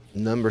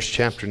Numbers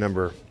chapter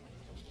number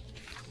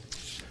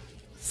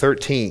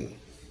 13.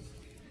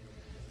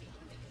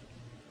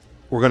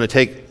 We're going to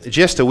take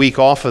just a week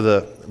off of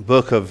the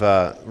book of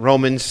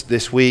Romans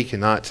this week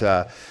and not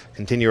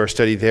continue our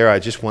study there. I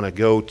just want to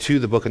go to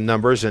the book of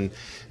Numbers, and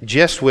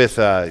just with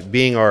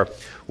being our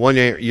 1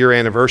 year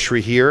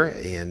anniversary here,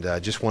 and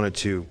just wanted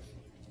to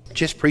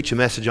just preach a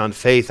message on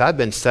faith. I've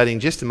been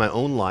studying just in my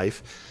own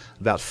life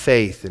about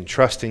faith and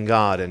trusting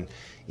God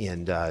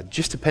and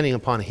just depending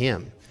upon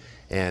Him.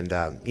 And,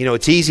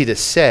 it's easy to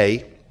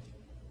say.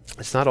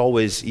 It's not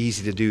always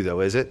easy to do, though,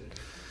 is it?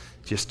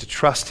 Just to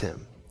trust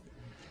Him.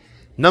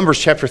 Numbers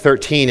chapter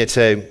 13, it's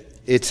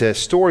a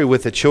story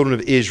with the children of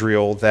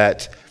Israel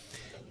that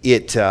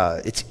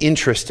it's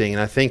interesting,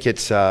 and I think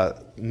it's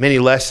many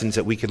lessons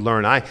that we could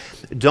learn. I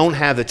don't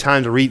have the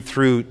time to read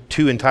through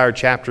two entire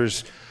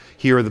chapters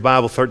here in the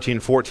Bible, 13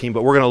 and 14,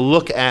 but we're going to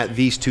look at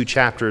these two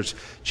chapters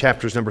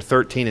number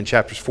 13 and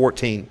chapters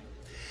 14.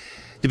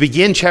 To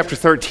begin chapter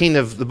 13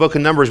 of the book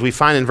of Numbers, we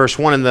find in verse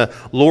 1, "And the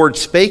Lord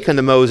spake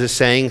unto Moses,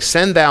 saying,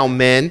 Send thou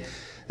men,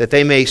 that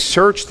they may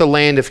search the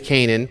land of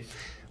Canaan,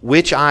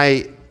 which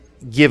I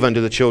give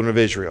unto the children of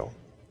Israel.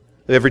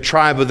 Of every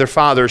tribe of their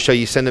fathers shall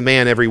ye send a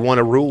man, every one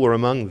a ruler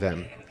among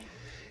them.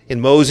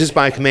 And Moses,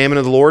 by commandment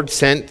of the Lord,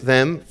 sent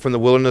them from the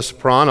wilderness of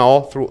Paran.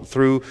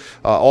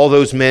 All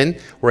those men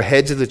were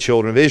heads of the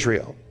children of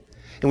Israel."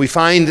 And we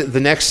find the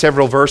next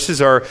several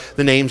verses are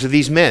the names of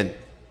these men.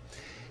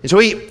 And so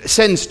he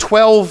sends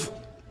 12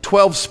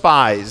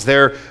 spies.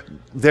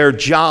 Their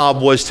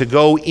job was to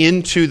go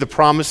into the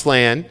promised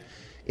land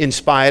and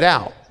spy it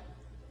out.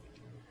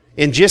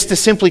 And just to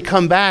simply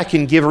come back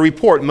and give a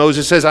report.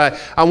 Moses says,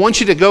 I want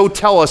you to go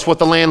tell us what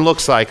the land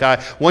looks like.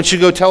 I want you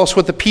to go tell us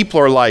what the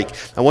people are like.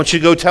 I want you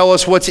to go tell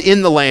us what's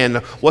in the land,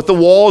 what the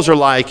walls are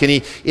like. And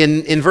he,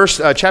 in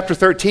chapter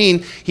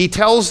 13, he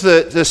tells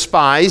the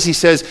spies, he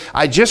says,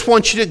 I just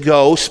want you to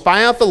go,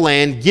 spy out the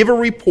land, give a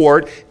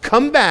report,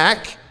 come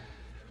back,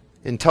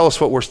 and tell us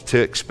what we're to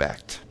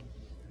expect.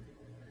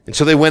 And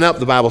so they went up,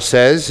 the Bible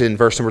says, in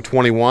verse number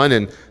 21,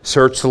 and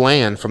searched the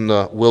land from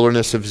the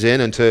wilderness of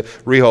Zin unto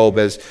Rehob,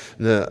 as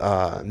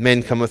the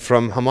men cometh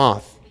from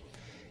Hamath.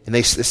 And they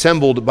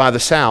assembled by the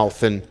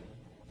south and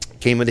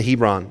came into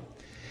Hebron.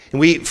 And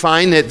we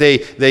find that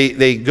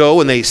they go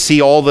and they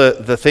see all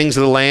the things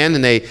of the land,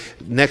 and they,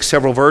 next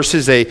several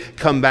verses, they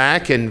come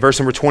back in verse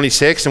number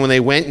 26, "And when they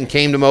went and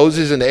came to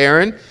Moses and to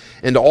Aaron,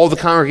 and to all the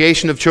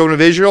congregation of children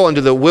of Israel,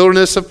 unto the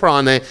wilderness of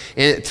Paran,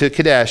 and to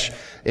Kadesh,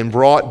 and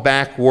brought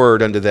back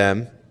word unto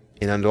them,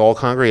 and unto all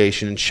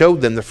congregation, and showed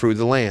them the fruit of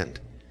the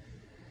land.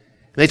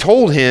 And they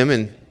told him,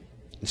 and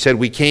said,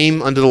 We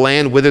came unto the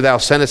land whither thou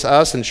sentest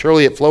us, and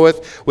surely it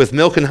floweth with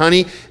milk and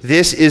honey.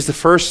 This is the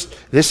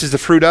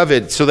fruit of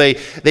it." So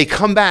they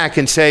come back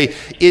and say,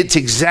 it's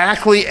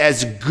exactly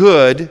as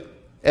good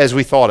as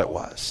we thought it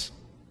was.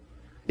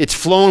 It's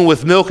flowing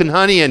with milk and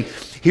honey, and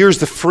here's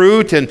the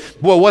fruit, and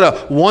boy, what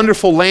a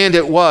wonderful land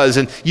it was.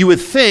 And you would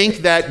think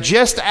that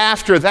just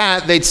after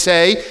that, they'd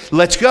say,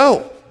 let's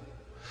go.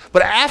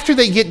 But after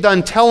they get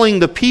done telling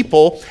the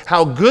people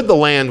how good the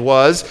land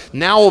was,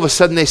 now all of a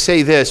sudden they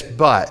say this,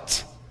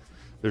 but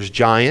there's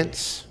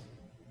giants.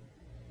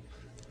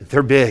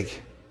 They're big.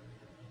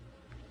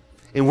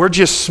 And we're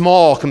just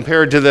small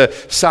compared to the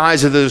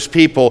size of those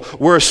people.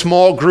 We're a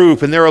small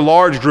group and they're a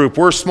large group.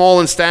 We're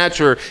small in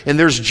stature and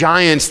there's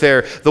giants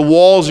there. The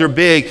walls are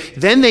big.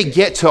 Then they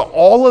get to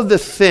all of the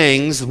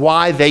things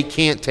why they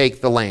can't take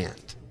the land.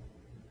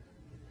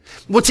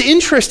 What's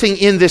interesting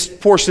in this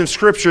portion of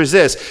Scripture is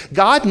this.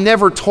 God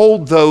never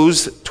told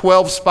those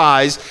 12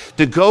 spies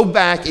to go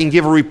back and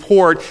give a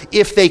report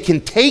if they can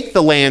take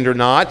the land or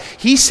not.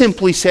 He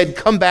simply said,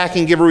 come back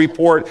and give a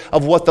report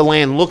of what the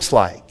land looks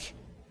like.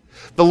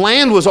 The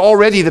land was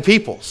already the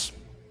people's.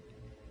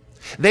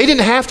 They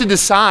didn't have to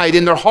decide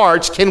in their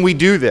hearts, can we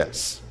do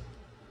this?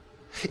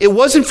 It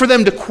wasn't for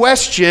them to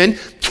question,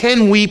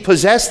 can we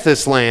possess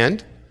this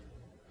land?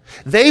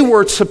 They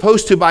were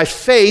supposed to, by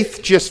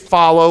faith, just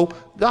follow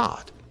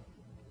God.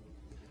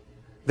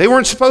 They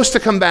weren't supposed to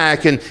come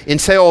back and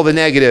say all the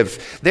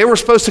negative. They were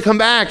supposed to come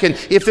back, and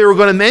if they were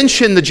going to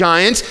mention the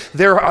giants,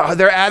 their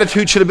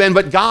attitude should have been,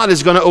 but God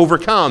is going to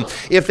overcome.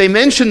 If they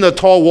mentioned the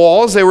tall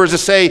walls, they were to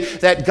say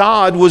that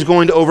God was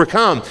going to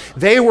overcome.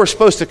 They were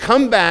supposed to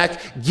come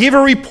back, give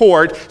a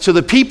report, so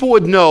the people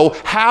would know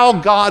how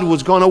God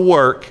was going to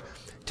work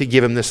to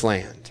give them this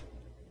land.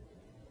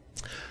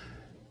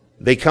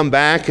 They come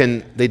back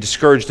and they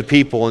discourage the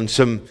people, and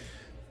some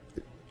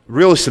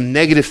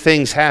negative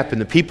things happen.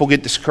 The people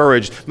get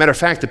discouraged. Matter of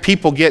fact, the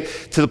people get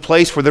to the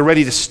place where they're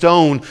ready to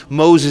stone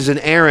Moses and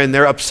Aaron.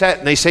 They're upset,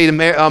 and they say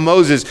to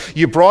Moses,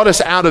 you brought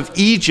us out of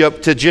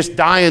Egypt to just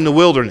die in the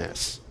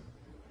wilderness.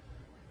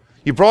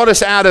 You brought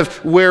us out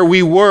of where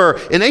we were.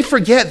 And they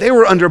forget they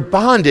were under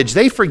bondage.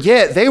 They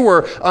forget they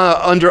were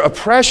under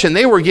oppression.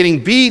 They were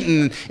getting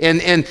beaten,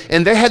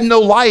 and they had no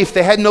life.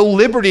 They had no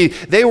liberty.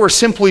 They were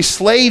simply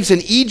slaves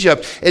in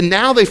Egypt. And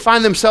now they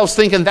find themselves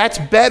thinking that's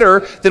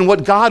better than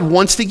what God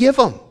wants to give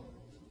them.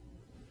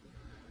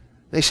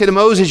 They say to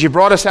Moses, you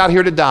brought us out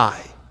here to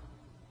die.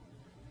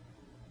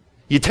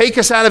 You take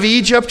us out of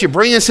Egypt, you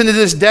bring us into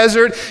this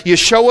desert, you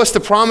show us the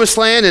promised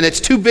land, and it's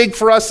too big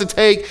for us to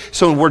take,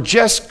 so we're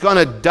just going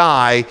to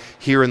die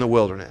here in the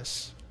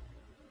wilderness.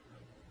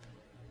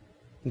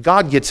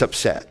 God gets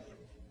upset.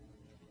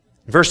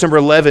 Verse number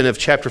 11 of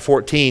chapter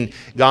 14,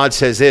 God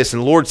says this,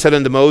 "And the Lord said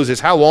unto Moses,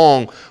 How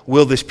long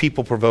will this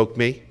people provoke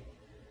me?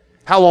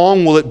 How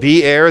long will it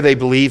be ere they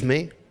believe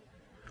me?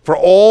 For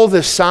all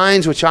the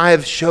signs which I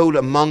have showed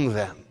among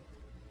them."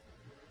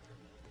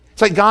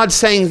 It's like God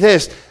saying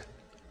this,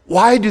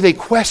 why do they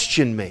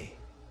question me?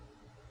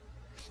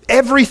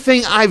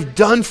 Everything I've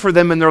done for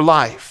them in their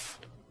life.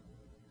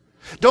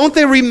 Don't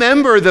they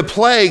remember the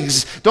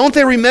plagues? Don't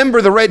they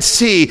remember the Red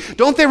Sea?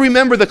 Don't they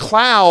remember the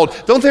cloud?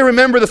 Don't they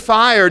remember the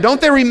fire?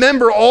 Don't they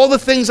remember all the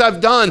things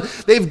I've done?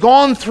 They've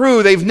gone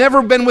through. They've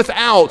never been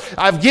without.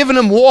 I've given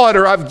them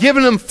water. I've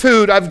given them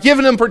food. I've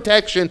given them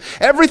protection.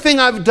 Everything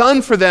I've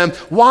done for them.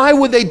 Why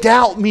would they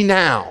doubt me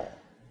now?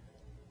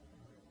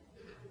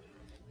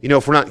 You know,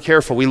 if we're not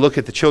careful, we look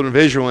at the children of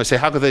Israel and say,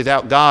 how could they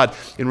doubt God?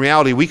 In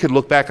reality, we could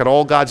look back at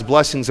all God's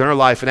blessings in our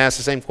life and ask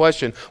the same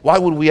question. Why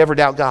would we ever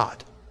doubt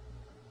God?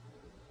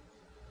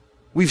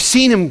 We've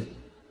seen Him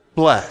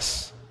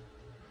bless.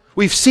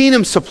 We've seen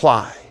Him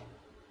supply.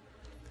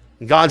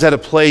 And God's at a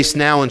place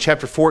now in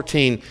chapter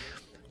 14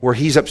 where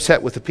He's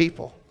upset with the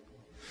people.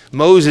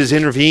 Moses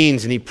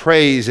intervenes and he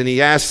prays and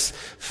he asks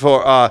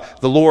for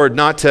the Lord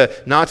not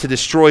to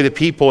destroy the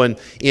people. And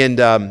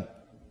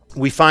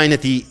we find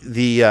that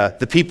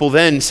the people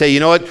then say, you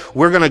know what,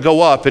 we're going to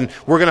go up and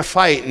we're going to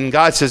fight. And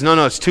God says,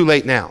 no, it's too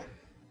late now.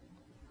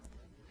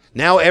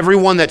 Now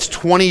everyone that's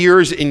 20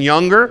 years and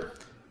younger,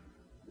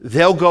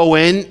 they'll go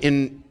in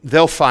and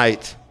they'll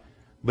fight.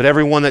 But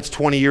everyone that's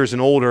 20 years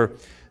and older,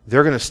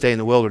 they're going to stay in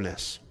the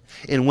wilderness.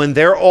 And when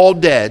they're all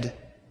dead,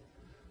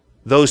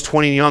 those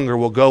 20 and younger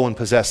will go and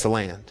possess the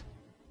land.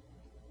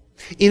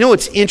 You know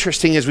what's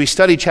interesting as we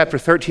study chapter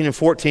 13 and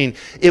 14,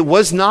 it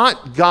was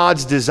not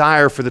God's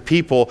desire for the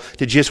people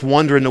to just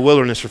wander in the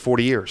wilderness for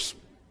 40 years.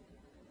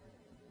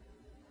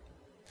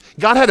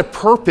 God had a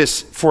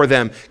purpose for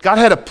them. God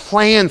had a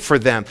plan for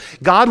them.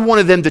 God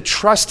wanted them to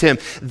trust Him.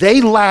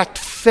 They lacked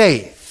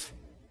faith.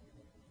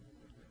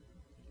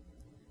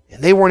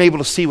 And they weren't able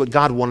to see what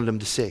God wanted them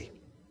to see.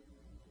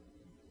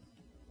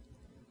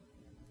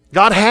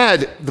 God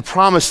had the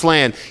promised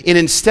land, and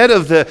instead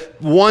of the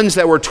ones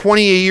that were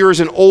 20 years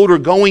and older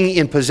going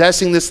and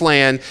possessing this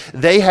land,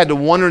 they had to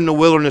wander in the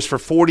wilderness for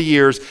 40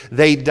 years.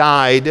 They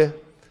died,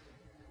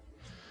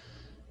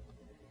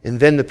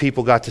 and then the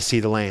people got to see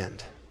the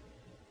land.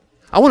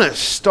 I want to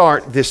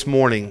start this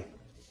morning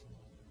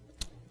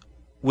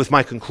with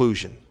my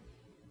conclusion.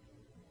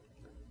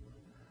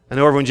 I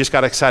know everyone just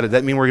got excited. Does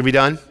that mean we're going to be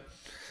done?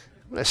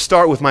 I'm going to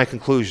start with my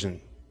conclusion.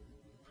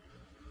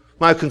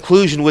 My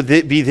conclusion would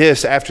be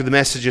this after the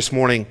message this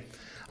morning.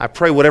 I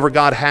pray whatever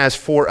God has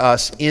for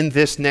us in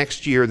this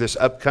next year, this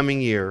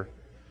upcoming year,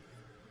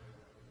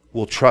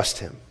 we'll trust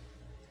Him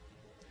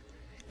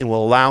and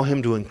will allow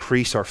Him to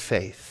increase our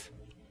faith.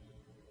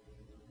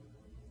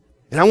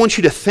 And I want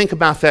you to think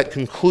about that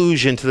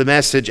conclusion to the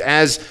message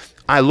as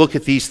I look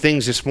at these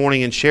things this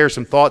morning and share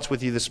some thoughts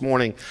with you this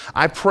morning.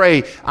 I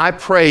pray,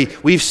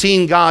 we've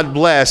seen God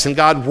bless and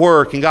God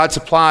work and God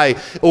supply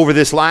over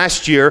this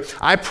last year.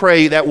 I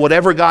pray that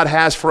whatever God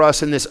has for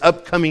us in this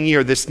upcoming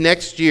year, this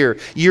next year,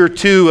 year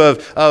 2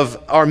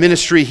 of our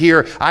ministry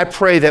here, I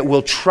pray that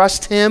we'll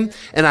trust Him,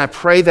 and I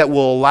pray that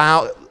we'll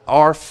allow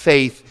our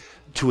faith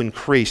to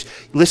increase.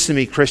 Listen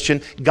to me,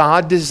 Christian.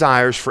 God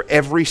desires for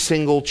every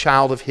single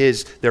child of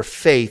His, their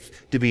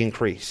faith to be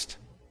increased.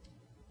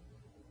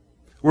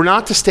 We're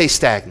not to stay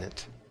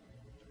stagnant.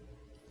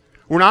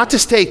 We're not to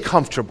stay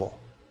comfortable.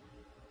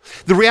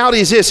 The reality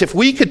is this, if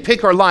we could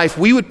pick our life,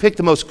 we would pick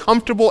the most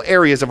comfortable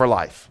areas of our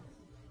life.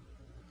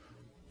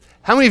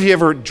 How many of you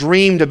ever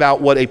dreamed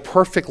about what a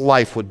perfect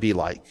life would be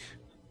like?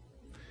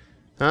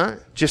 Huh?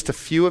 Just a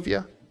few of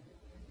you?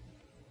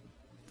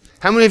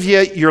 How many of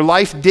you, your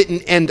life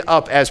didn't end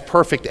up as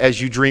perfect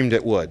as you dreamed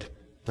it would?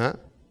 Huh?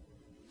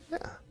 Yeah.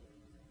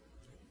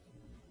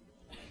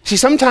 See,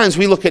 sometimes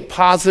we look at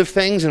positive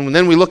things and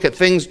then we look at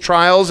things,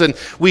 trials, and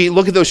we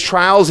look at those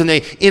trials and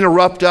they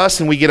interrupt us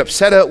and we get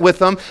upset with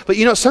them. But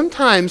you know,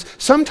 sometimes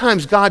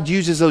God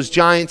uses those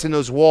giants and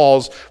those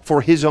walls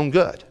for His own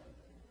good.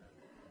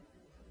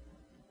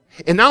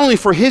 And not only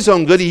for His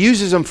own good, He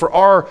uses them for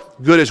our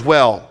good as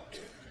well.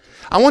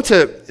 I want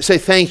to say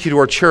thank you to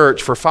our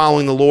church for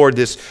following the Lord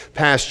this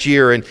past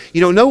year. And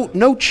you know,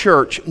 no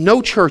church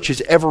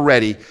is ever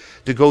ready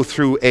to go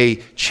through a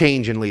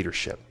change in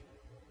leadership.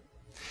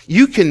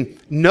 You can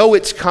know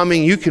it's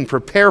coming, you can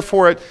prepare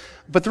for it,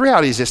 but the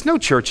reality is this, no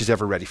church is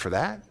ever ready for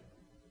that.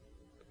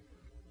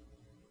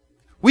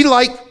 We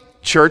like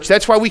church,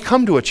 that's why we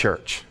come to a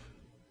church.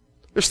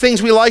 There's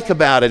things we like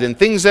about it and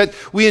things that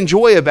we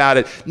enjoy about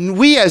it.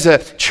 We as a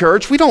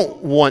church, we don't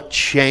want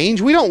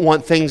change. We don't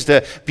want things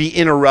to be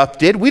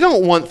interrupted. We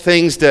don't want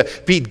things to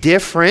be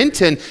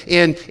different. And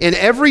in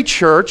every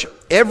church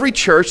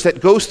that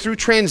goes through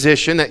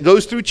transition, that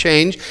goes through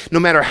change, no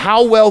matter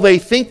how well they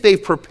think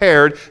they've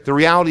prepared, the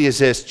reality is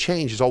this,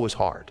 change is always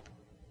hard.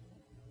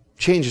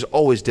 Change is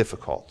always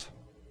difficult.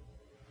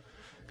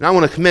 And I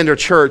want to commend our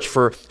church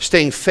for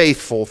staying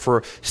faithful,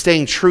 for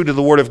staying true to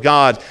the Word of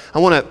God. I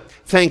want to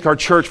thank our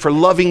church for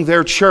loving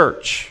their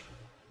church,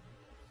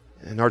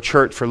 and our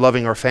church for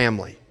loving our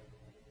family.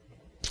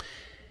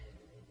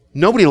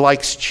 Nobody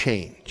likes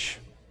change.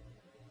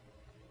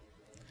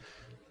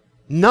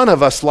 None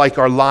of us like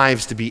our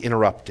lives to be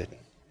interrupted.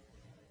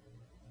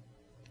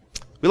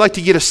 We like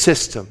to get a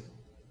system,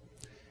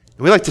 and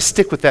we like to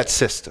stick with that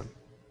system.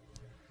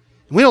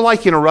 And we don't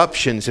like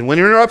interruptions, and when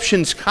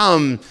interruptions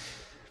come,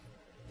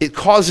 it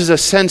causes a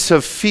sense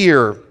of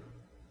fear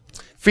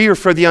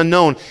for the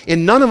unknown.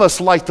 And none of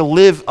us like to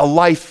live a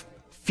life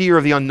fear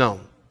of the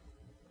unknown.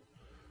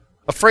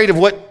 Afraid of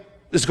what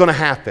is going to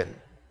happen.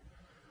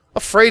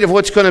 Afraid of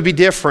what's going to be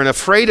different.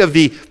 Afraid of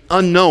the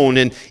unknown.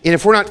 And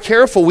if we're not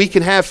careful, we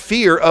can have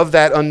fear of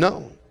that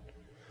unknown.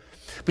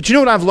 But you know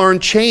what I've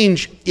learned?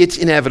 Change, it's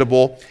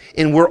inevitable.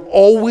 And we're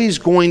always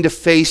going to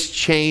face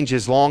change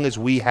as long as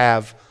we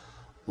have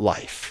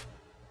life.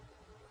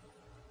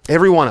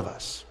 Every one of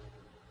us.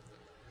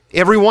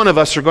 Every one of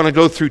us are going to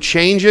go through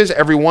changes.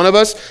 Every one of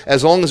us,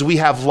 as long as we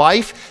have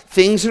life,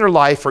 things in our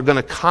life are going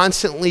to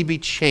constantly be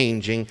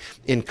changing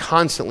and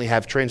constantly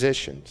have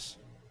transitions.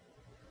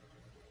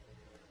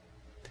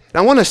 And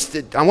I want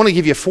to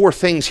give you 4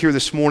 things here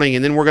this morning,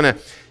 and then we're going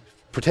to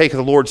partake of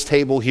the Lord's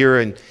table here.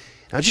 And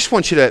I just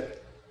want you to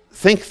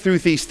think through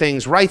these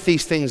things, write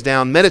these things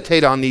down,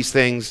 meditate on these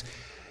things,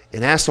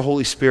 and ask the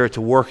Holy Spirit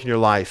to work in your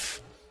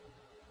life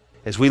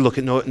as we look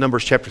at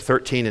Numbers chapter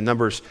 13 and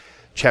Numbers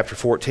chapter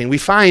 14. We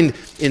find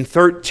in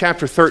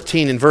chapter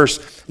 13 in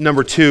verse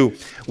number 2,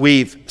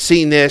 we've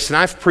seen this, and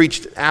I've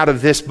preached out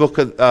of this book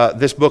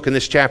and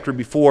this chapter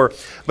before,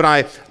 but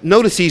I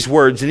notice these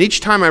words, and each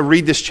time I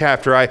read this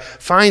chapter, I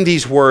find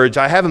these words.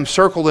 I have them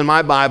circled in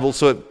my Bible,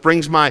 so it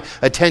brings my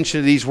attention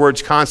to these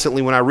words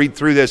constantly when I read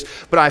through this.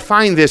 But I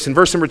find this in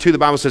verse number 2, the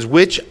Bible says,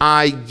 which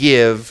I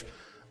give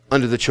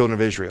unto the children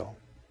of Israel.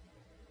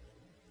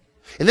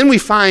 And then we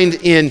find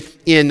in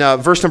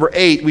verse number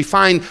 8, we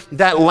find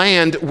that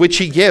land which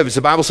he gives.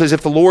 The Bible says,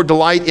 if the Lord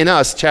delight in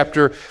us,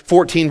 chapter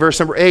 14, verse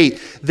number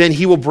 8, then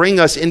he will bring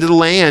us into the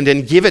land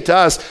and give it to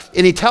us.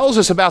 And he tells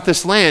us about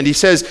this land. He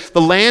says,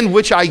 the land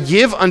which I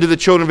give unto the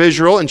children of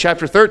Israel in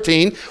chapter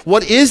 13.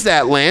 What is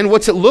that land?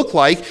 What's it look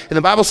like? And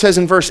the Bible says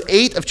in verse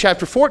 8 of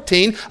chapter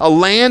 14, a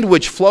land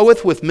which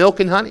floweth with milk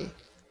and honey.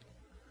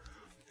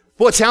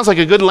 Well, it sounds like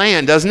a good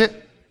land, doesn't it?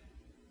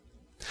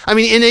 I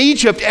mean, in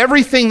Egypt,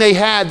 everything they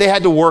had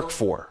to work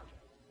for.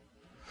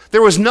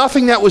 There was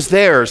nothing that was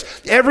theirs.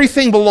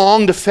 Everything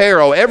belonged to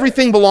Pharaoh.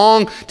 Everything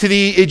belonged to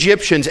the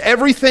Egyptians.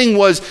 Everything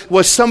was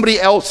somebody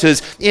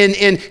else's. And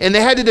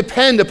they had to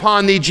depend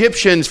upon the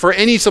Egyptians for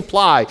any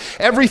supply.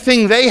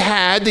 Everything they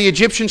had, the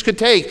Egyptians could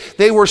take.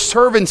 They were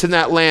servants in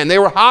that land. They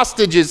were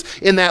hostages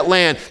in that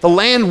land. The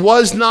land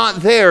was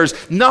not theirs.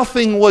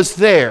 Nothing was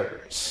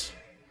theirs.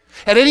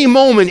 At any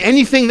moment,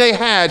 anything they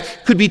had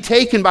could be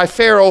taken by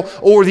Pharaoh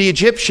or the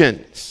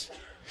Egyptians.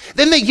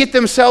 Then they get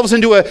themselves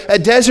into a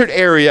desert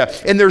area,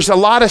 and there's a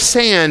lot of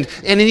sand,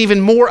 and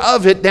even more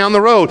of it down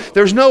the road.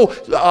 There's no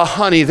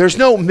honey, there's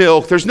no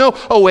milk, there's no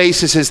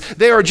oases.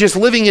 They are just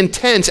living in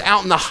tents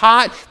out in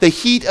the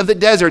heat of the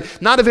desert.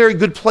 Not a very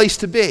good place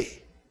to be.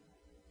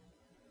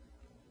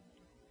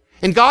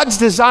 And God's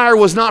desire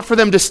was not for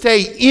them to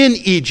stay in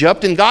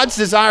Egypt, and God's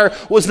desire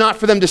was not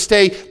for them to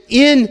stay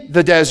in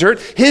the desert.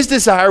 His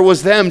desire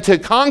was them to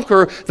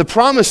conquer the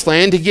promised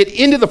land, to get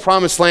into the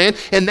promised land,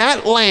 and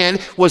that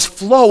land was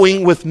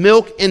flowing with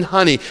milk and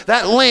honey.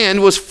 That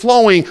land was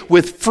flowing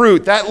with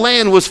fruit. That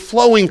land was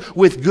flowing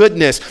with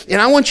goodness. And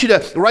I want you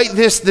to write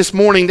this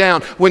morning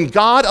down. When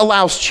God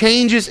allows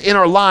changes in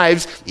our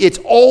lives, it's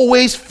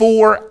always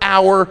for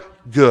our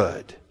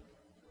good.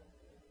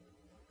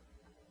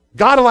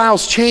 God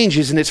allows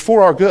changes, and it's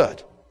for our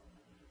good.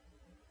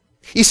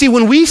 You see,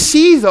 when we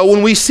see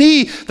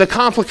the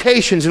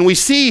complications, and we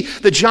see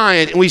the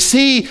giant, and we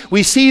see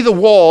the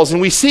walls, and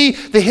we see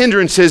the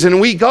hindrances,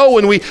 and we go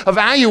and we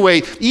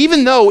evaluate,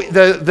 even though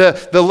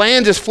the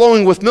land is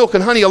flowing with milk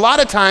and honey, a lot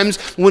of times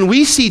when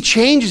we see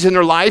changes in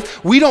our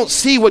life, we don't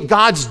see what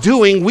God's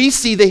doing, we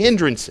see the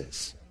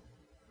hindrances.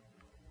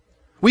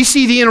 We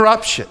see the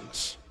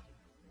interruptions.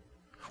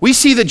 We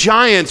see the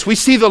giants, we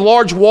see the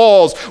large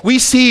walls, we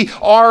see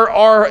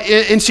our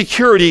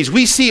insecurities,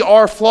 we see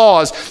our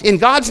flaws.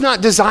 And God's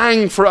not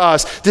desiring for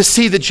us to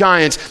see the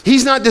giants.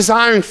 He's not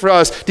desiring for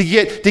us to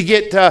get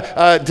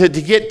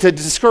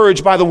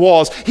discouraged by the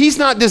walls. He's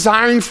not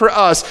desiring for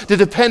us to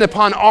depend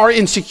upon our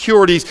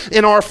insecurities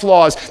and our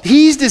flaws.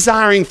 He's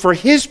desiring for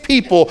His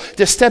people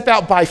to step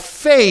out by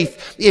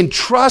faith and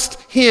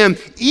trust Him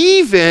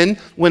even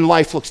when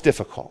life looks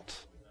difficult.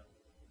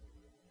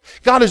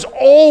 God is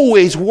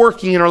always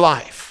working in our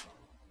life.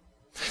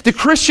 The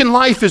Christian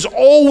life is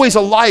always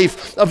a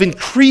life of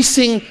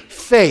increasing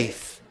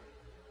faith.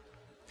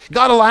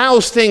 God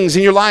allows things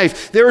in your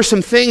life. There are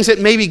some things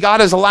that maybe God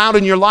has allowed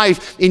in your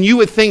life, and you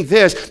would think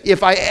this,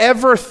 if I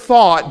ever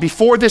thought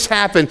before this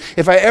happened,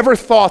 if I ever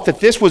thought that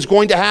this was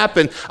going to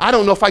happen, I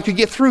don't know if I could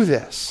get through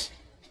this.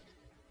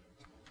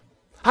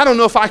 I don't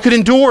know if I could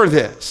endure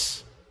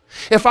this.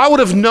 If I would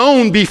have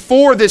known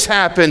before this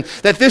happened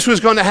that this was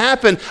going to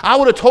happen, I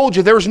would have told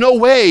you there's no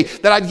way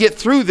that I'd get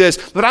through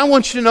this. But I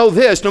want you to know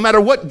this, no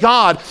matter what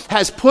God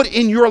has put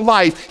in your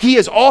life, He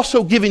has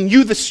also given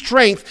you the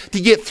strength to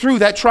get through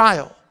that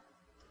trial.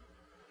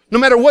 No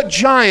matter what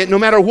giant, no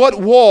matter what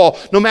wall,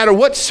 no matter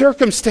what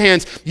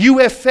circumstance you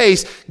have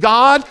faced,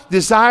 God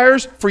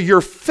desires for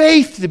your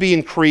faith to be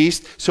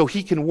increased so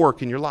He can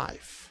work in your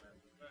life.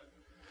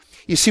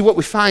 You see, what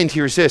we find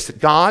here is this, that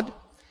God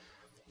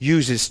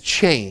uses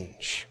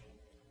change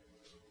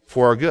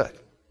for our good.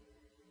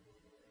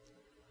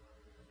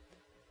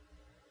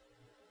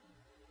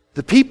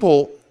 The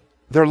people,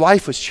 their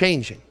life was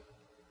changing.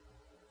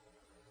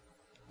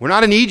 We're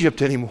not in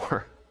Egypt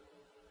anymore.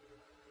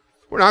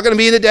 We're not going to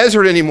be in the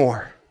desert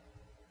anymore.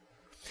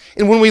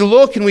 And when we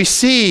look and we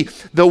see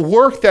the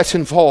work that's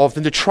involved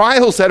and the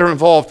trials that are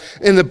involved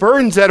and the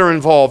burdens that are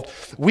involved,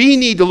 we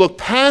need to look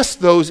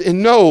past those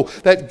and know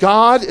that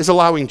God is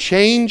allowing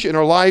change in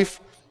our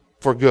life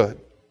for good.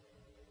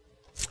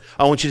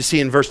 I want you to see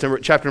in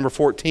chapter number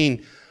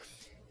 14,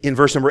 in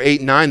verse number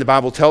 8 and 9, the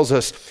Bible tells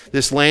us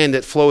this land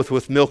that floweth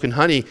with milk and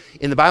honey.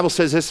 And the Bible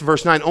says this in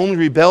verse 9, only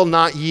rebel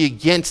not ye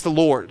against the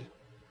Lord.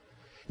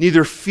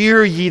 Neither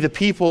fear ye the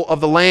people of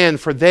the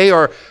land, for they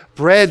are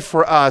bread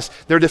for us.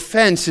 Their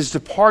defense is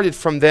departed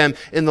from them,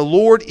 and the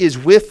Lord is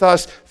with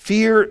us.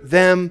 Fear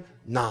them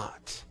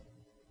not.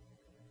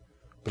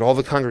 But all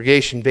the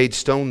congregation bade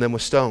stone them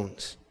with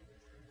stones.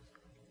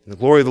 And the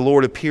glory of the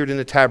Lord appeared in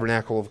the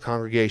tabernacle of the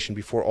congregation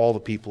before all the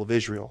people of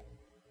Israel.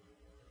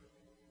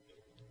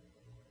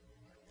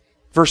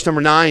 Verse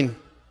number 9,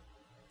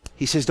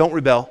 he says, don't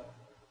rebel.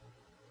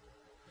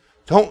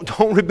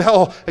 Don't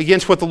rebel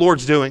against what the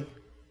Lord's doing.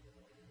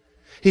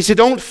 He said,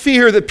 don't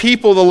fear the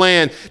people of the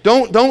land.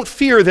 Don't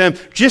fear them.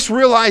 Just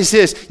realize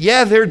this.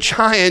 Yeah, they're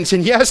giants.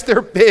 And yes,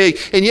 they're big.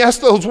 And yes,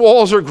 those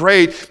walls are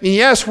great. And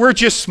yes, we're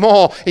just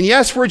small. And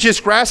yes, we're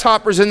just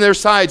grasshoppers in their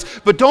sides.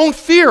 But don't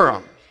fear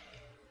them.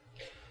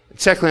 And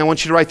secondly, I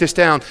want you to write this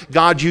down.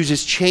 God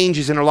uses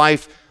changes in our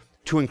life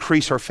to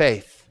increase our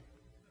faith.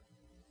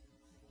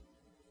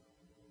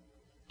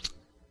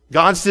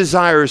 God's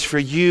desire is for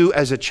you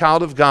as a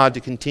child of God to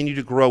continue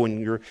to grow in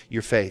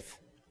your faith.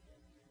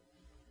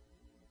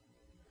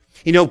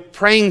 You know,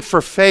 praying for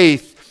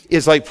faith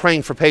is like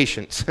praying for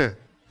patience. Have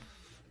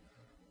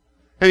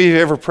you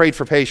ever prayed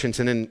for patience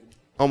and then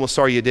almost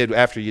sorry you did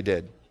after you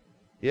did?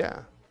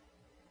 Yeah.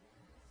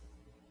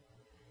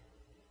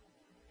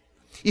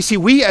 You see,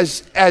 we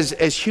as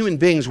human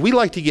beings, we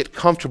like to get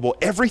comfortable.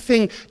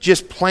 Everything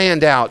just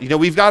planned out. You know,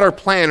 we've got our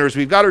planners,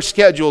 we've got our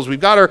schedules, we've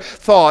got our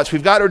thoughts,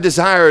 we've got our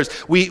desires.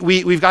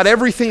 We've got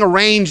everything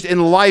arranged in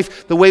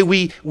life the way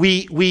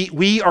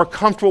we are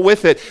comfortable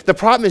with it. The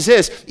problem is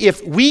this,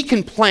 if we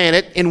can plan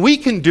it and we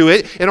can do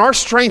it and our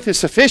strength is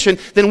sufficient,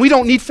 then we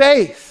don't need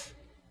faith.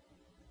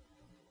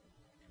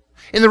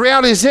 And the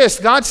reality is this,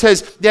 God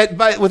says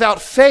that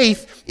without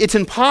faith, it's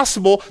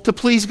impossible to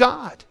please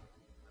God.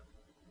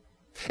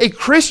 A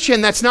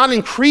Christian that's not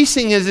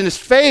increasing in his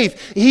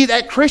faith,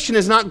 that Christian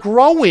is not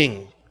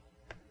growing.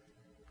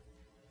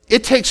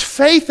 It takes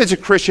faith as a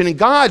Christian, and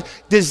God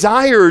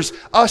desires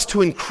us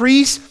to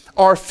increase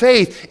our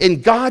faith,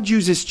 and God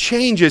uses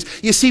changes.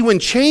 You see, when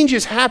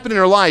changes happen in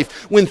our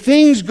life, when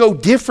things go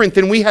different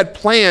than we had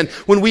planned,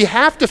 when we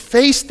have to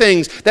face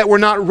things that we're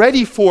not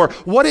ready for,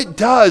 what it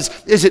does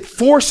is it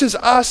forces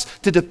us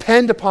to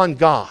depend upon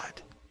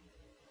God.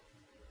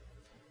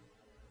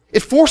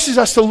 It forces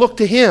us to look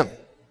to Him.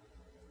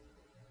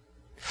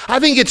 I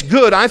think it's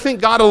good. I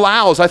think God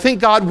allows. I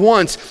think God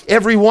wants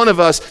every one of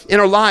us in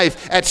our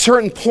life at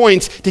certain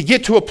points to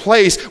get to a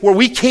place where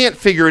we can't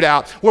figure it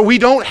out, where we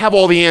don't have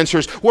all the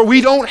answers, where we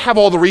don't have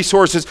all the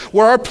resources,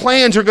 where our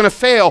plans are going to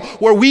fail,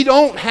 where we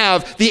don't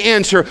have the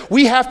answer.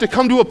 We have to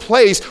come to a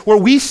place where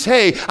we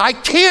say, I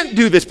can't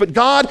do this, but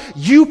God,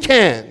 you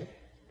can.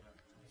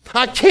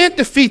 I can't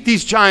defeat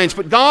these giants,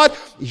 but God,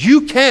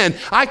 you can.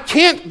 I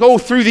can't go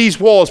through these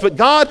walls, but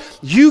God,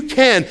 you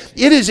can.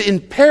 It is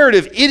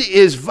imperative, it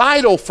is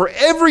vital for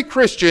every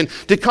Christian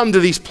to come to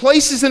these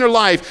places in their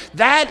life.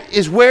 That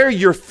is where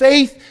your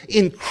faith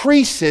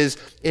increases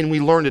and we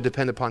learn to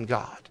depend upon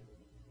God.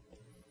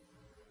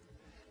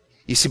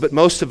 You see, but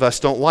most of us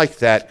don't like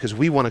that because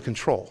we want to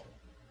control.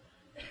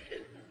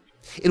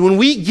 And when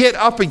we get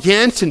up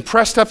against and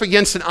pressed up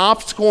against an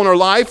obstacle in our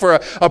life or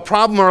a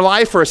problem in our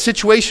life or a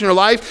situation in our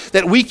life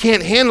that we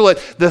can't handle it,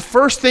 the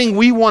first thing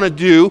we want to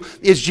do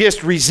is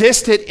just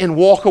resist it and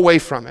walk away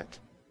from it.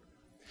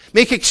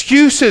 Make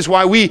excuses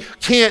why we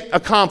can't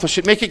accomplish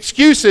it. Make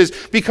excuses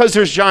because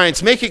there's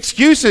giants. Make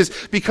excuses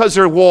because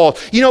there are walls.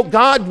 You know,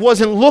 God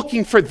wasn't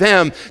looking for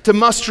them to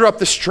muster up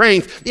the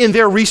strength in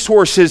their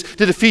resources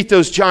to defeat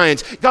those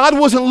giants. God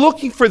wasn't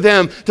looking for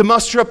them to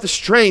muster up the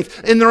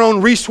strength in their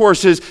own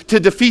resources to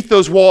defeat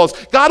those walls.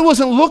 God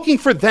wasn't looking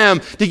for them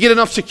to get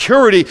enough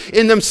security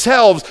in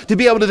themselves to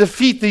be able to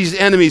defeat these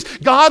enemies.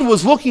 God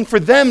was looking for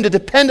them to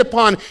depend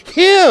upon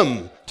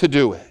Him to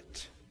do it.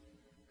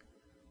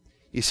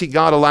 You see,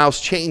 God allows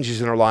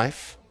changes in our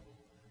life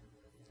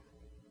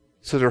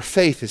so their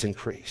faith is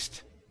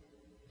increased.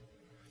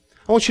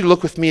 I want you to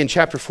look with me in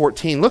chapter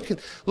 14.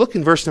 Look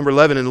in verse number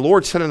 11. And the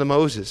Lord said unto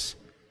Moses,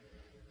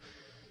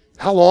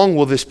 how long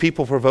will this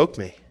people provoke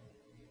me?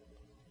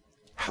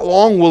 How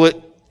long will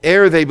it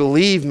ere they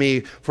believe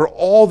me for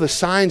all the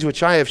signs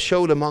which I have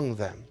showed among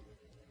them?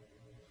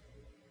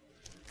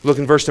 Look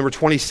in verse number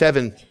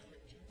 27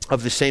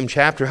 of the same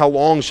chapter. How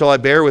long shall I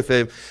bear with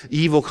the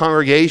evil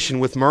congregation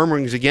with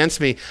murmurings against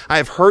me? I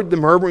have heard the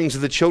murmurings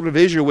of the children of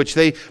Israel, which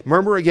they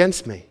murmur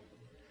against me.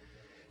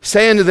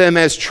 Say unto them,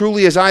 as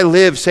truly as I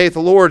live, saith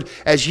the Lord,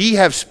 as ye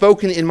have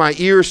spoken in my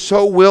ears,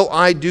 so will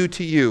I do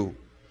to you.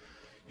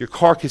 Your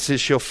carcasses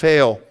shall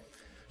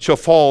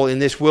fall in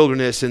this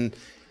wilderness, and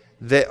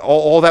that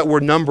all that were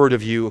numbered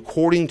of you,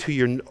 according to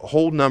your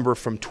whole number,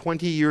 from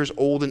 20 years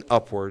old and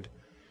upward,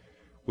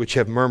 which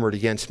have murmured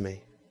against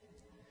me.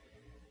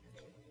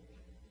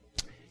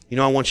 You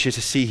know, I want you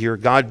to see here,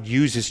 God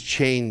uses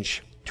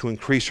change to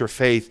increase our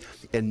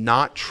faith, and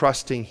not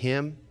trusting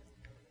Him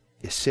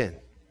is sin.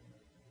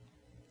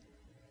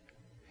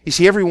 You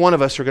see, every one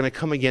of us are going to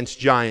come against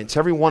giants.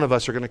 Every one of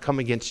us are going to come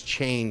against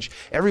change.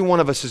 Every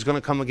one of us is going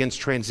to come against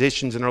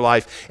transitions in our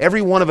life.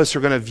 Every one of us are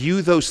going to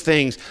view those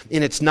things,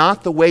 and it's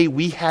not the way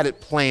we had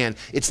it planned.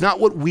 It's not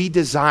what we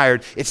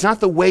desired. It's not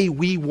the way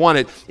we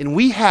wanted. And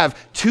we have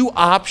two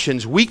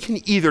options. We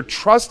can either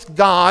trust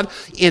God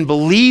and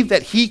believe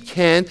that He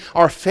can.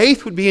 Our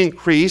faith would be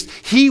increased.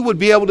 He would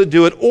be able to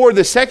do it. Or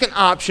the second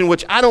option,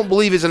 which I don't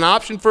believe is an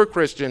option for a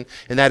Christian,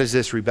 and that is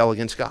this: rebel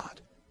against God.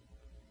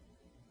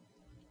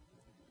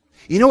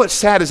 You know what's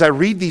sad is I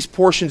read these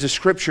portions of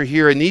Scripture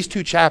here in these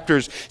two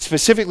chapters,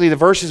 specifically the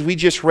verses we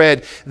just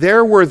read.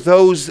 There were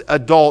those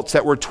adults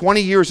that were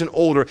 20 years and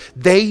older.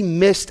 They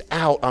missed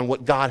out on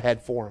what God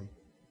had for them.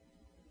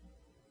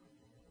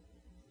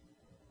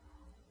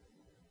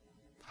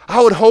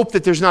 I would hope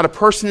that there's not a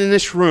person in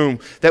this room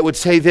that would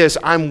say this: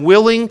 I'm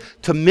willing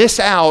to miss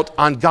out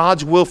on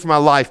God's will for my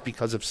life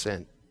because of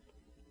sin.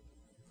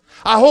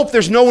 I hope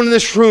there's no one in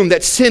this room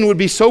that sin would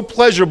be so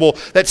pleasurable,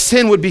 that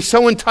sin would be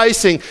so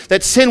enticing,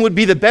 that sin would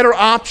be the better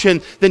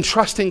option than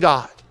trusting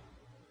God.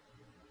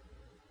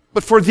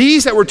 But for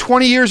these that were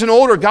 20 years and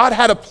older, God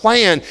had a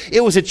plan. It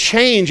was a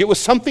change. It was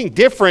something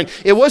different.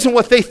 It wasn't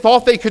what they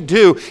thought they could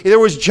do. There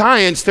was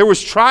giants, there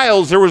was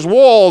trials, there was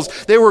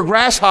walls, there were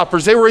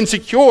grasshoppers, they were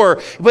insecure.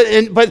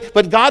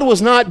 But God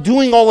was not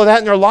doing all of that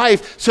in their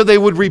life so they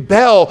would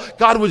rebel.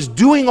 God was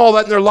doing all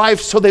that in their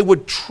life so they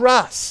would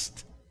trust.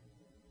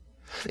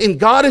 And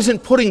God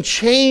isn't putting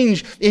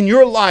change in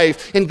your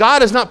life, and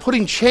God is not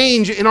putting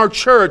change in our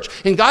church,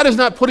 and God is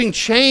not putting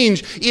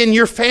change in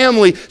your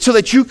family so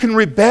that you can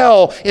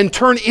rebel and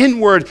turn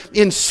inward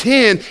in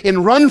sin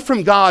and run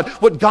from God.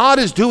 What God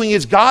is doing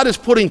is God is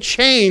putting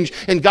change,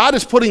 and God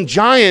is putting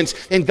giants,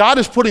 and God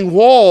is putting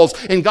walls,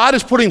 and God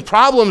is putting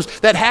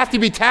problems that have to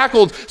be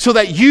tackled so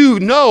that you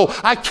know,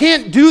 I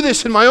can't do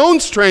this in my own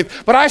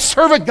strength, but I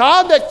serve a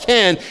God that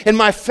can, and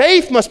my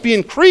faith must be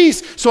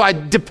increased, so I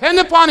depend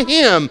upon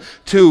Him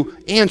to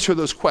answer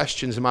those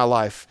questions in my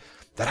life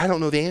that I don't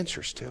know the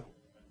answers to.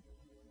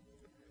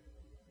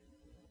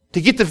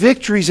 To get the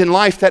victories in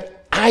life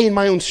that I in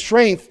my own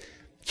strength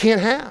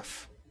can't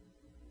have.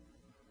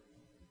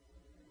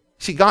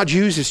 See, God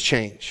uses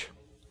change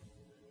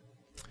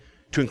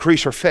to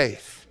increase our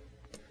faith.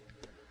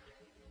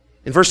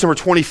 In verse number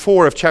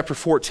 24 of chapter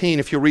 14,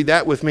 if you'll read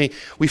that with me,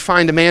 we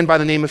find a man by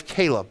the name of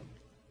Caleb.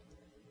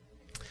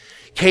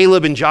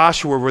 Caleb and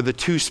Joshua were the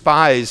two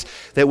spies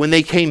that when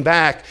they came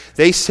back,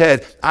 they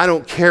said, I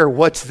don't care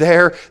what's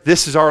there.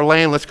 This is our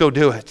land. Let's go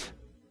do it.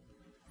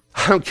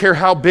 I don't care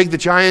how big the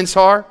giants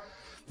are.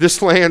 This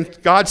land,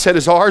 God said,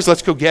 is ours.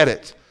 Let's go get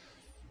it.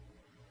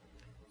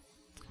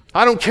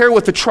 I don't care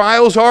what the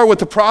trials are, what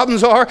the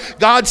problems are.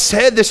 God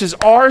said, this is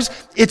ours.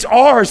 It's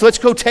ours. Let's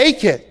go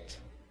take it.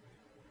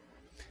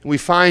 And we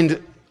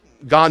find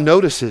God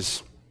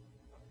notices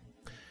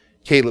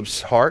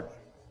Caleb's heart.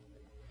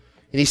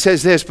 And he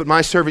says this, but my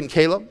servant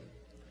Caleb,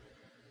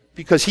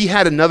 because he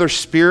had another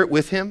spirit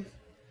with him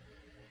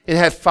and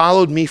had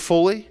followed me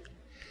fully,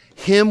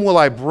 him will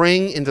I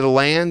bring into the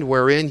land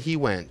wherein he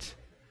went,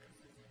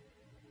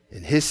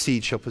 and his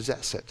seed shall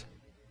possess it.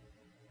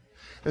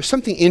 There's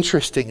something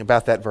interesting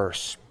about that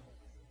verse.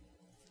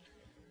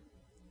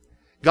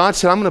 God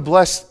said, I'm going to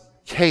bless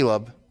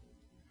Caleb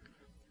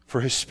for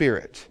his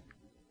spirit.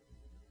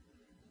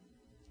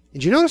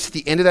 Did you notice at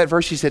the end of that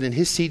verse he said, and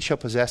his seed shall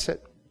possess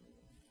it?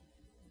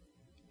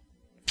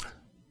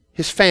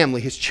 His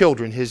family, his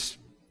children, his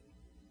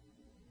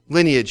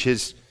lineage,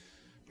 his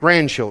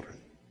grandchildren.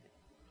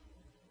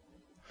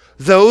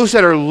 Those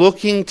that are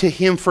looking to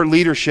him for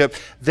leadership,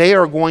 they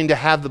are going to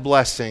have the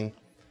blessing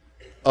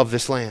of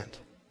this land.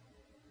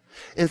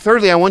 And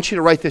thirdly, I want you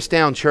to write this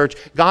down, church.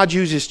 God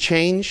uses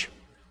change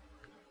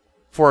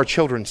for our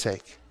children's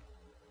sake.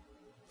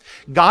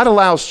 God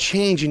allows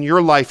change in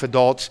your life,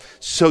 adults,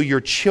 so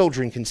your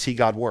children can see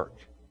God work.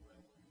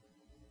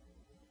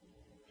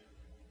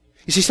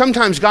 You see,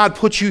 sometimes God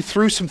puts you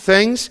through some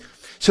things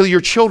so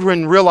your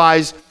children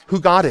realize who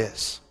God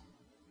is.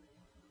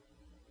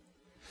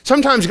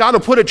 Sometimes God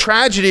will put a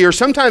tragedy, or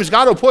sometimes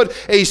God will put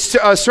a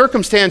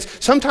circumstance.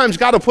 Sometimes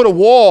God will put a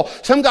wall.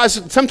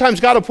 Sometimes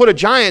God will put a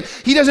giant.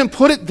 He doesn't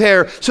put it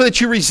there so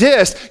that you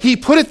resist. He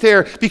put it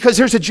there because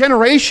there's a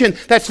generation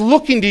that's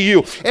looking to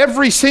you.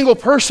 Every single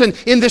person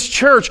in this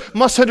church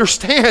must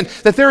understand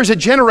that there is a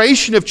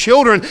generation of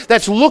children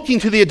that's looking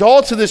to the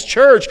adults of this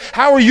church.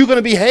 How are you going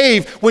to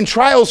behave when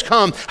trials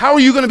come? How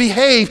are you going to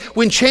behave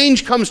when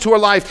change comes to our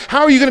life?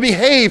 How are you going to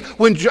behave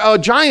when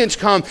giants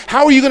come?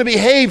 How are you going to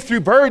behave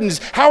through burdens?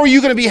 How are you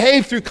going to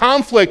behave through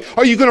conflict?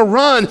 Are you going to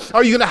run?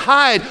 Are you going to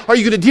hide? Are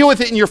you going to deal with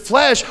it in your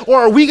flesh? Or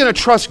are we going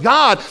to trust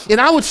God?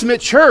 And I would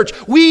submit, church,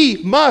 we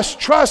must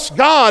trust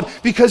God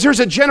because there's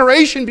a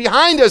generation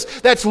behind us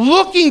that's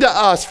looking to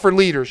us for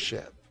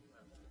leadership.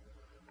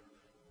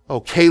 Oh,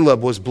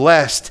 Caleb was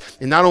blessed.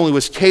 And not only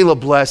was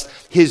Caleb blessed,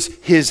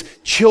 his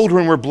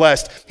children were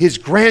blessed. His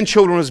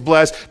grandchildren was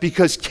blessed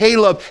because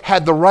Caleb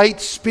had the right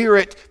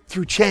spirit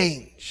through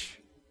change.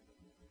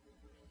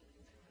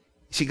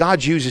 See,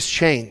 God uses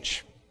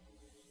change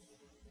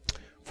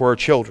for our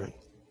children.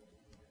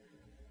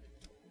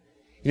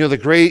 You know,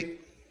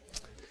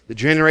 the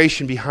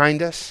generation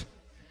behind us,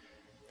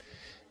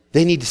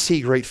 they need to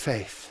see great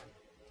faith.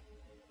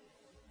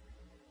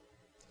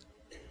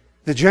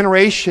 The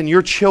generation,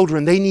 your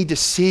children, they need to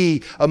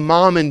see a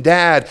mom and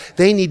dad.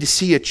 They need to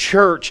see a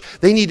church.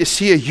 They need to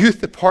see a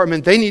youth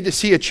department. They need to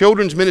see a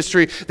children's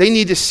ministry. They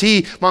need to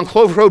see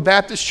Monclova Road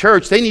Baptist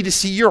Church. They need to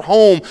see your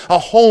home, a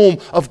home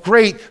of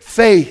great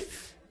faith.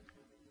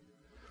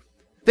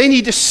 They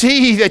need to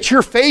see that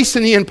you're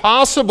facing the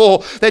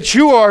impossible, that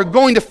you are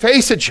going to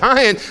face a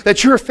giant,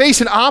 that you're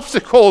facing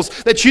obstacles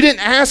that you didn't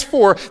ask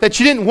for, that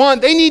you didn't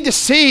want. They need to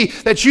see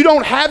that you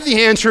don't have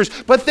the answers,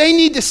 but they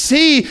need to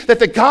see that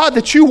the God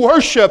that you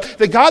worship,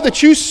 the God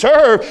that you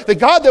serve, the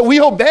God that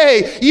we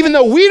obey, even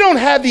though we don't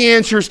have the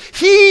answers,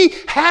 He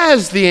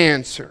has the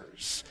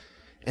answers.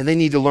 And they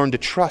need to learn to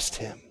trust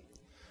Him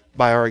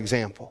by our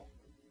example.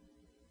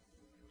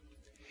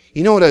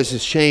 You know what is a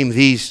shame?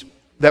 These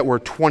that were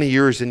 20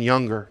 years and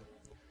younger,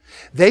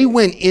 they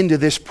went into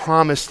this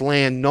promised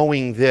land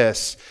knowing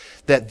this,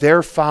 that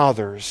their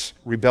fathers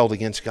rebelled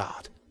against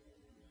God.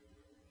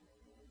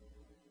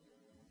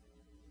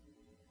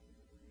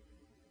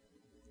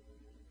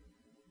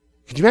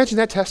 Can you imagine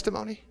that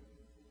testimony?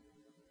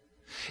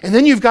 And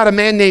then you've got a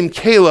man named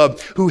Caleb,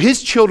 who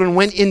his children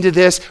went into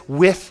this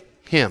with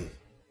him.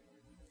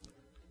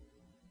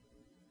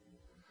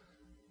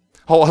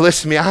 Oh,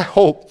 listen to me. I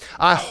hope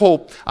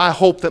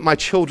that my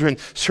children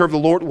serve the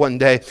Lord one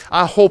day.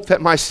 I hope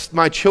that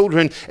my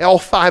children, all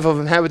 5 of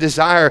them, have a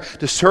desire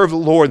to serve the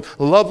Lord,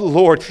 love the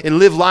Lord, and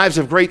live lives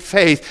of great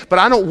faith. But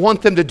I don't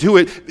want them to do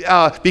it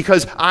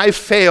because I've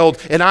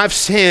failed and I've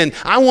sinned.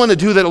 I want to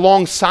do that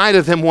alongside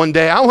of them one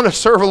day. I want to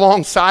serve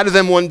alongside of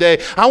them one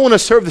day. I want to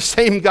serve the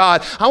same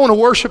God. I want to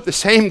worship the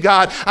same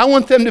God. I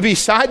want them to be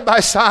side by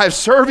side,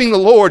 serving the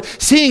Lord,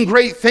 seeing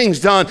great things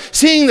done,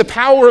 seeing the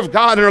power of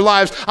God in their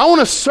lives. I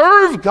want to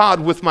serve God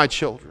with my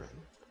children.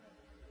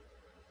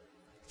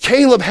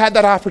 Caleb had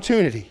that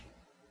opportunity.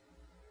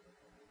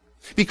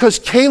 Because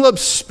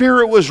Caleb's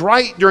spirit was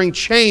right during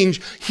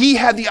change, he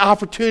had the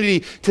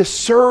opportunity to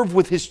serve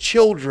with his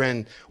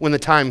children when the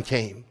time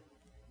came.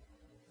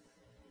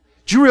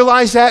 Do you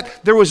realize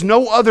that? There was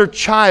no other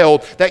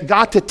child that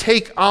got to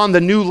take on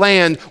the new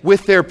land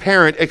with their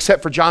parent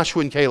except for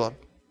Joshua and Caleb.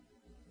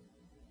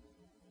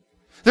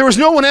 There was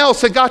no one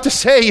else that got to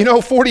say,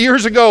 40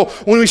 years ago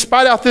when we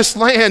spied out this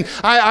land,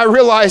 I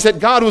realized that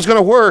God was going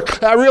to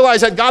work. I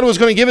realized that God was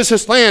going to give us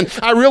this land.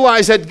 I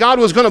realized that God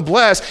was going to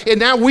bless. And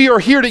now we are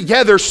here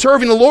together,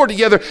 serving the Lord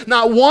together.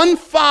 Not one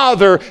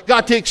father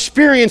got to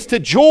experience the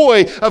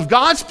joy of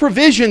God's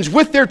provisions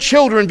with their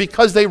children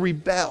because they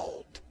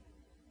rebelled.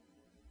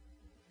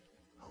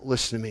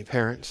 Listen to me,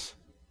 parents.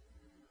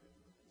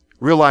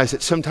 Realize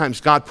that sometimes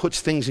God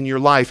puts things in your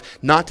life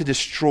not to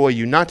destroy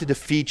you, not to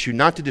defeat you,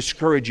 not to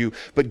discourage you,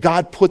 but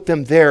God put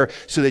them there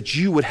so that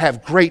you would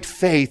have great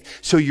faith,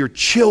 so your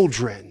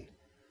children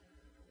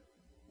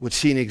would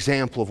see an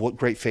example of what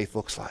great faith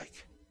looks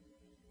like.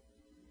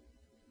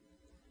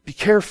 Be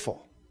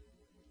careful.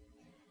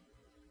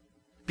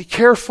 Be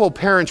careful,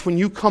 parents, when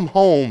you come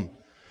home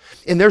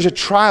and there's a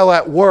trial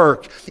at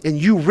work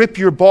and you rip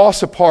your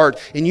boss apart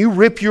and you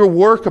rip your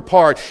work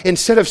apart,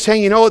 instead of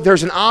saying,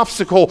 there's an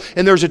obstacle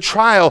and there's a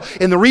trial,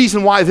 and the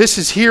reason why this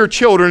is here,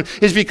 children,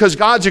 is because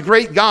God's a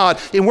great God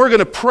and we're going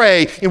to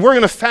pray and we're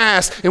going to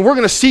fast and we're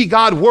going to see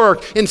God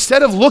work.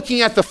 Instead of looking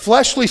at the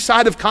fleshly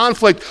side of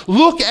conflict,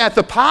 look at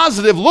the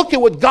positive, look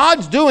at what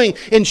God's doing,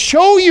 and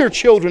show your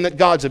children that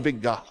God's a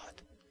big God.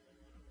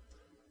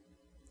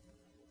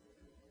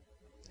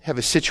 Have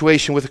a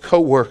situation with a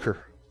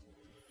coworker.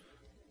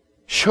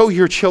 Show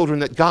your children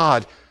that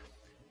God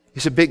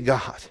is a big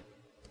God.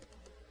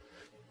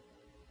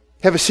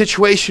 Have a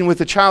situation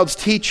with a child's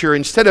teacher.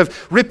 Instead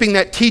of ripping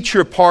that teacher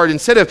apart,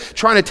 instead of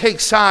trying to take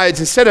sides,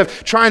 instead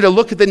of trying to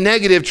look at the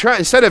negative,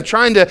 instead of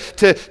trying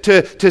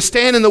to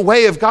stand in the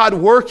way of God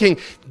working,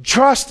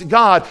 trust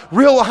God.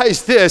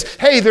 Realize this.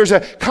 Hey, there's a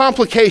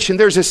complication.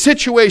 There's a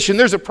situation.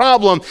 There's a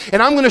problem.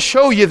 And I'm going to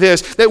show you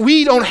this, that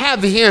we don't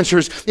have the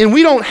answers and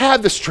we don't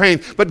have the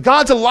strength. But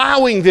God's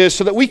allowing this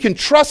so that we can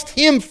trust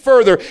Him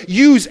further.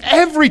 Use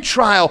every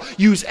trial.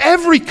 Use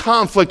every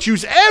conflict.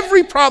 Use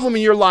every problem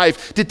in your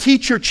life to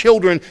teach your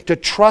children to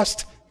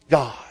trust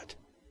God.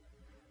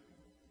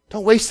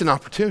 Don't waste an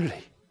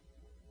opportunity.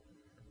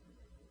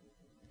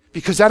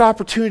 Because that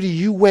opportunity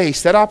you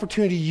waste, that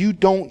opportunity you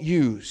don't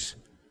use,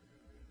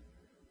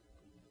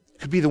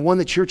 could be the one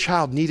that your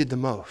child needed the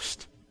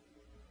most.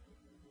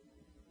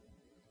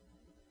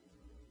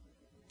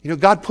 You know,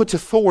 God puts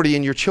authority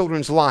in your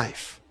children's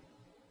life.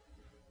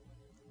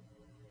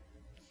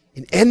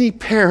 And any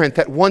parent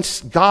that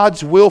wants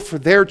God's will for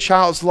their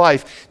child's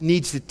life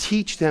needs to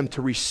teach them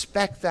to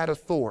respect that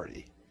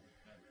authority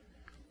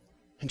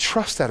and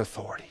trust that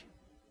authority.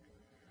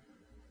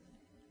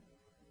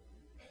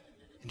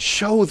 And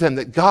show them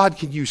that God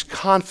can use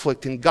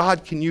conflict and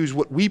God can use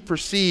what we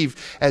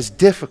perceive as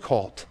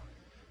difficult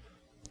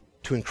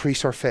to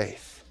increase our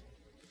faith.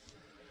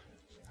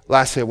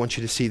 Lastly, I want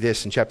you to see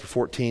this in chapter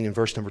 14 and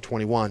verse number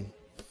 21.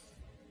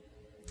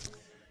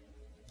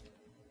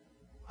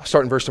 I'll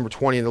start in verse number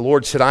 20. And the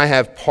Lord said, I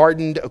have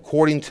pardoned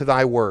according to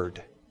thy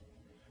word.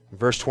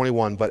 Verse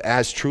 21, but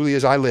as truly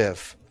as I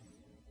live,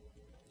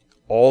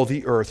 all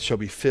the earth shall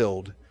be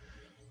filled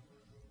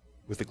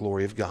with the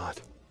glory of God.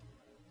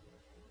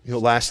 You know,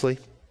 lastly,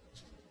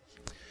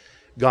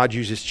 God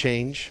uses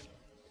change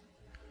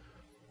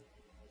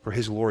for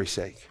His glory's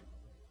sake.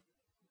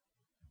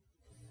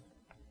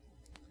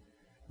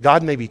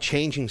 God may be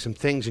changing some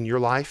things in your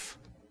life.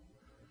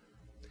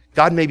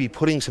 God may be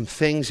putting some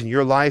things in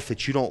your life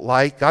that you don't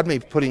like. God may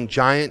be putting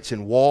giants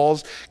and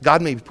walls.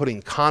 God may be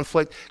putting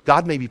conflict.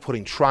 God may be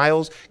putting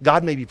trials.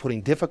 God may be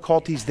putting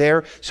difficulties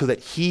there so that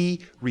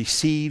He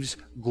receives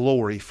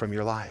glory from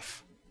your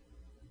life.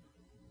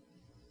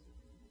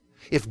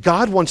 If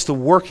God wants to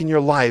work in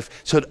your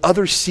life so that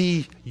others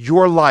see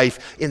your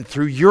life and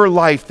through your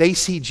life they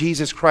see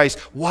Jesus Christ,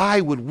 why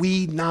would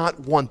we not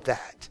want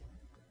that?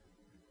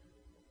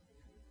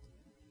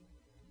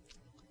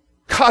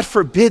 God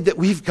forbid that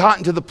we've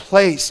gotten to the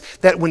place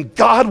that when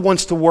God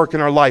wants to work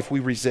in our life, we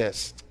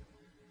resist.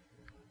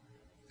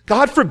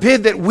 God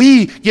forbid that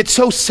we get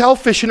so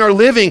selfish in our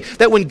living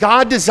that when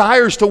God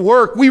desires to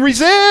work, we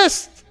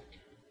resist.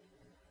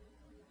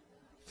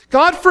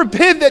 God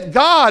forbid that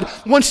God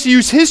wants to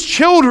use His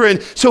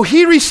children so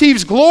He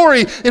receives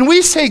glory and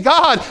we say,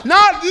 God,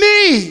 not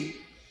me.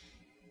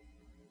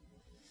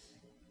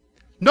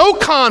 No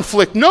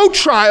conflict, no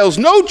trials,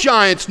 no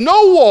giants,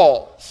 no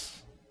walls.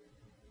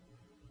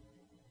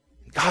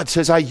 God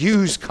says, I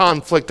use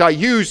conflict, I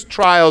use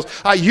trials,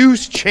 I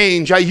use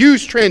change, I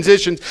use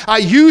transitions, I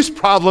use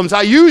problems,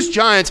 I use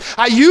giants,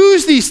 I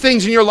use these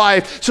things in your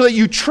life so that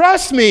you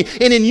trust me,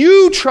 and in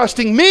you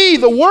trusting me,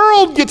 the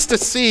world gets to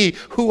see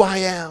who I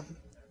am.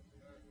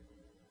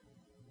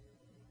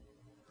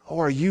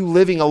 Or are you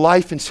living a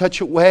life in such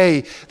a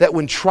way that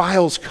when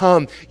trials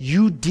come,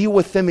 you deal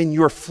with them in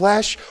your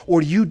flesh,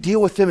 or do you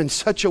deal with them in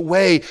such a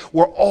way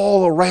where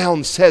all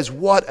around says,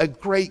 what a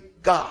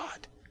great God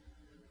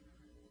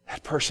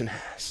that person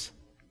has.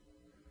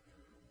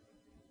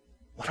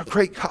 What a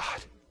great God.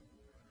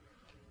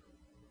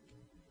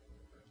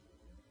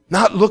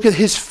 Not look at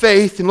his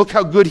faith and look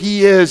how good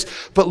he is,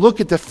 but look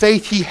at the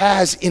faith he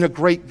has in a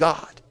great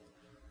God.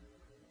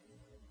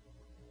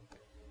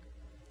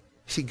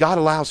 See, God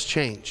allows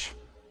change.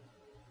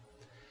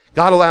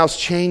 God allows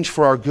change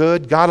for our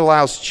good. God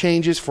allows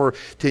changes to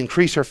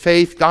increase our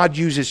faith. God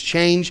uses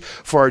change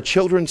for our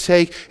children's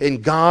sake.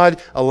 And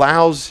God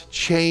allows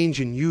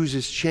change and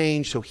uses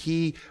change so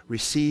He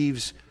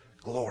receives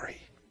glory.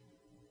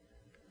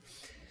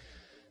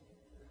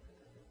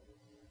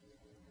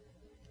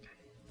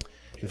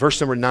 In verse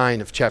number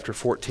 9 of chapter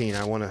 14,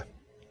 I want to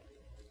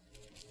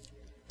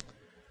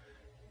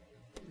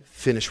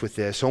finish with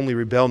this. Only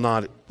rebel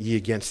not ye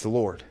against the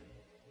Lord.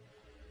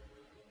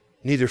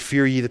 Neither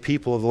fear ye the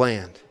people of the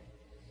land.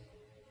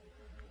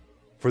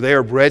 For they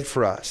are bread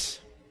for us.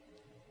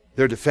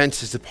 Their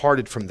defense is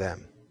departed from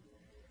them.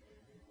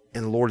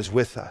 And the Lord is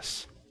with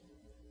us.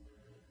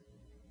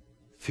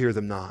 Fear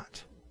them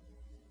not.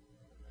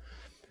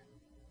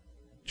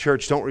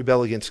 Church, don't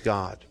rebel against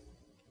God,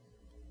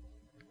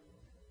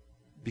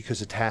 because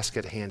the task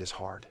at hand is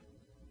hard.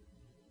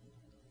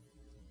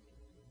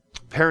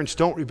 Parents,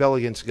 don't rebel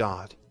against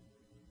God,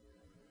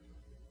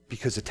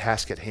 because the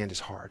task at hand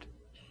is hard.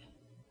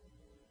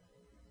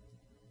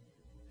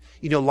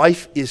 You know,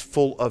 life is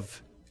full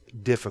of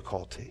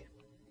difficulty,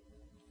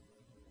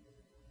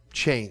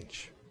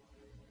 change.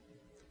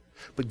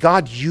 But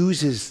God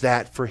uses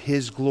that for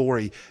His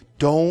glory.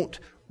 Don't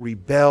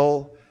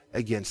rebel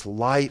against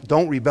life.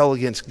 Don't rebel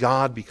against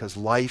God because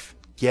life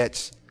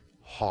gets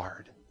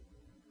hard.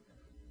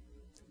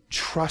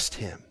 Trust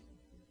Him.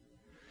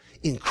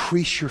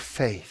 Increase your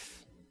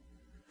faith.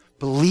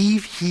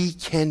 Believe He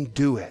can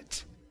do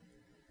it.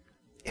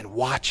 And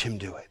watch Him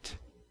do it.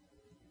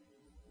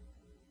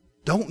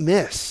 Don't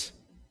miss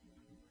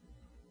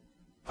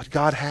what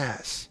God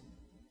has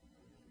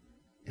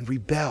and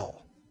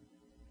rebel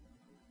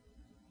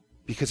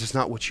because it's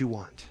not what you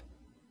want.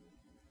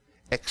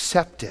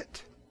 Accept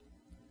it.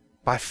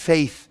 By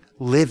faith,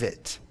 live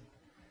it.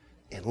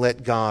 And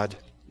let God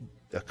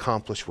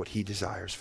accomplish what He desires